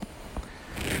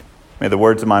May the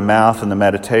words of my mouth and the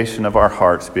meditation of our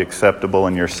hearts be acceptable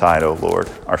in your sight, O Lord,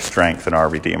 our strength and our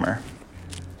Redeemer.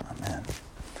 Amen.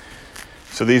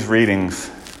 So these readings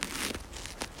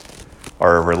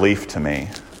are a relief to me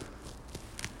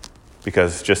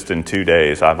because just in 2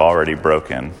 days I've already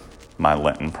broken my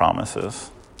Lenten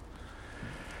promises.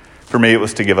 For me, it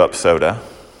was to give up soda.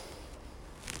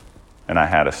 And I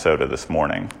had a soda this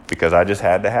morning because I just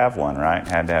had to have one, right?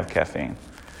 Had to have caffeine.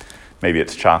 Maybe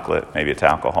it's chocolate, maybe it's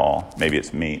alcohol, maybe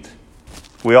it's meat.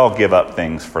 We all give up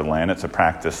things for Lent. It's a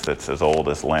practice that's as old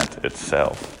as Lent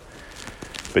itself.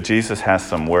 But Jesus has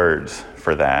some words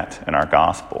for that in our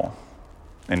gospel.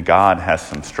 And God has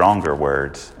some stronger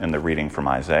words in the reading from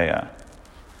Isaiah.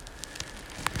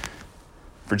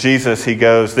 For Jesus, he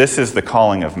goes, this is the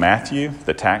calling of Matthew,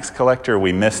 the tax collector.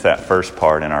 We missed that first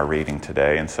part in our reading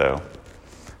today. And so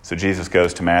Jesus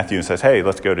goes to Matthew and says, hey,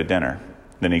 let's go to dinner.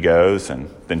 Then he goes, and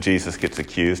then Jesus gets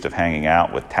accused of hanging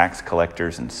out with tax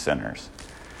collectors and sinners.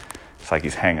 It's like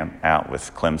he's hanging out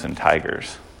with Clemson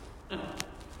Tigers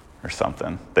or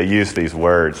something. They use these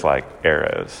words like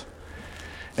arrows.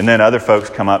 And then other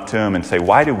folks come up to him and say,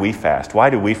 why do we fast?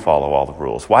 Why do we follow all the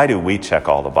rules? Why do we check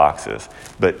all the boxes?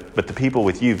 But the people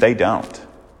with you, they don't.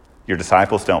 Your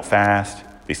disciples don't fast.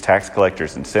 These tax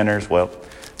collectors and sinners, well,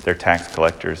 they're tax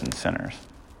collectors and sinners.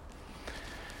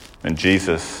 And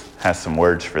Jesus has some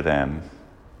words for them,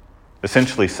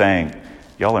 essentially saying,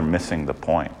 y'all are missing the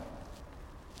point.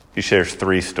 He shares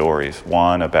 3 stories.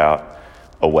 One about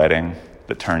a wedding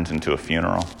that turns into a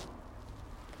funeral.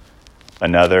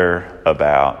 Another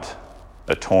about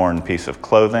a torn piece of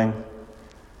clothing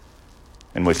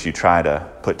in which you try to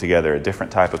put together a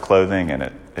different type of clothing and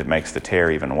it makes the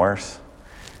tear even worse.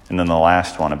 And then the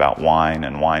last one about wine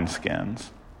and wineskins.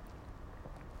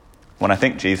 What I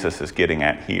think Jesus is getting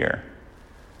at here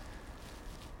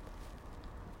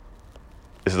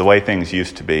is the way things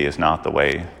used to be is not the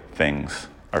way things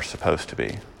are supposed to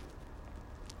be.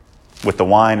 With the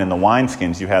wine and the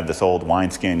wineskins, you have this old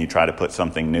wineskin, you try to put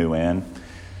something new in.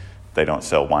 They don't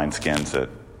sell wineskins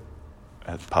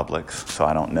at Publix, so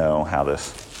I don't know how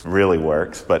this really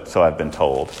works, but so I've been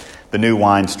told. The new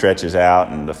wine stretches out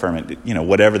and the ferment,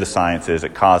 whatever the science is,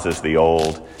 it causes the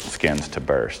old skins to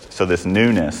burst. So this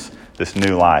newness, this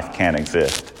new life can't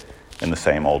exist in the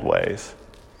same old ways.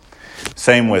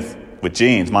 Same with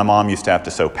jeans. My mom used to have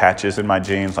to sew patches in my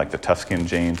jeans, like the Tuffskin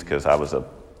jeans, because I was a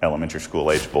elementary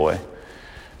school age boy,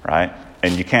 right?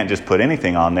 And you can't just put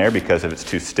anything on there because if it's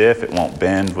too stiff, it won't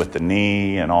bend with the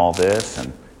knee and all this,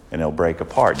 and it'll break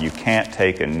apart. You can't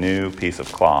take a new piece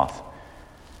of cloth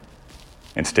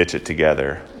and stitch it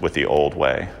together with the old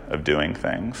way of doing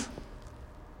things.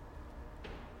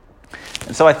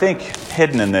 And so I think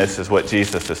hidden in this is what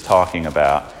Jesus is talking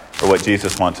about, or what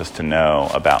Jesus wants us to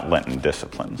know about Lenten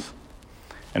disciplines.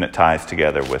 And it ties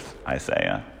together with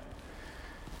Isaiah.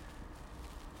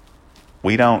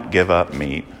 We don't give up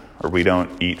meat, or we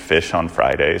don't eat fish on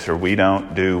Fridays, or we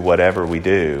don't do whatever we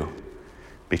do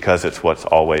because it's what's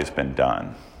always been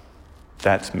done.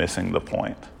 That's missing the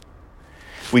point.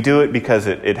 We do it because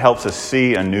it helps us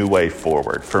see a new way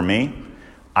forward. For me,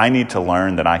 I need to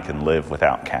learn that I can live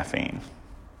without caffeine,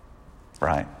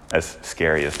 right? As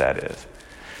scary as that is.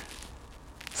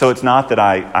 So it's not that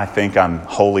I think I'm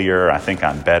holier, I think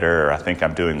I'm better, or I think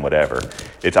I'm doing whatever.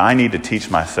 It's I need to teach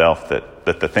myself that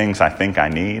the things I think I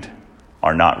need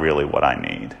are not really what I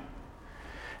need.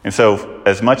 And so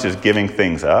as much as giving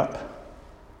things up,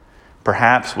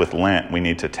 perhaps with Lent we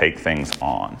need to take things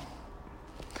on.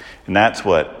 And that's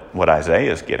what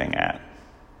Isaiah is getting at.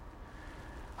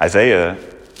 Isaiah,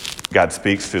 God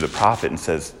speaks through the prophet and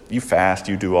says, you fast,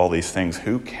 you do all these things,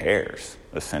 who cares,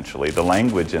 essentially? The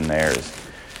language in there is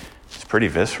pretty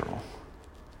visceral.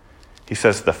 He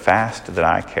says, the fast that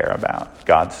I care about,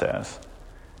 God says,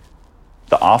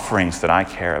 the offerings that I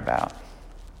care about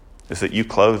is that you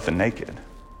clothe the naked,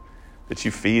 that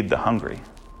you feed the hungry,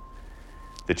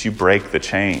 that you break the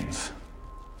chains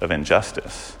of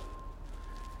injustice,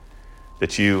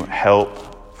 that you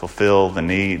help fulfill the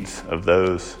needs of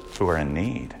those who are in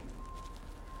need.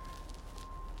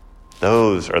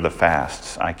 Those are the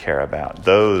fasts I care about.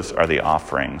 Those are the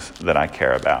offerings that I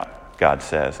care about, God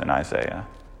says in Isaiah.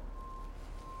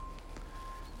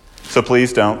 So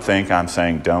please don't think I'm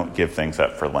saying don't give things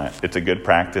up for Lent. It's a good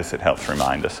practice. It helps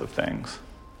remind us of things.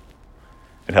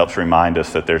 It helps remind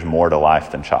us that there's more to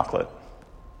life than chocolate.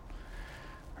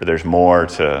 Or there's more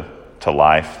to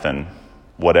life than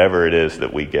whatever it is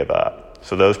that we give up.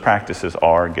 So those practices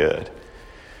are good.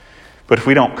 But if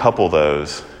we don't couple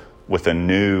those with a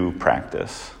new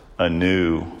practice, a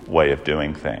new way of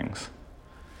doing things,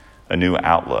 a new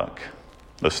outlook,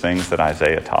 those things that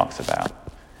Isaiah talks about,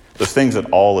 Those things that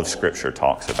all of Scripture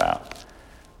talks about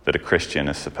that a Christian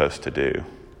is supposed to do.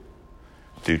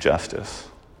 Do justice.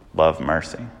 Love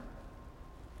mercy.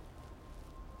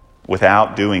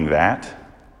 Without doing that,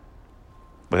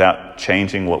 without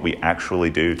changing what we actually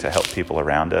do to help people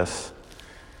around us,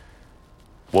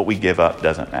 what we give up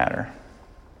doesn't matter.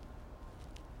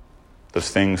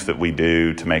 Those things that we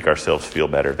do to make ourselves feel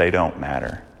better, they don't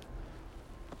matter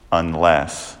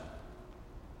unless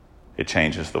it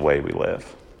changes the way we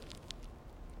live.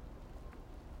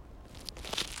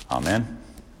 Amen.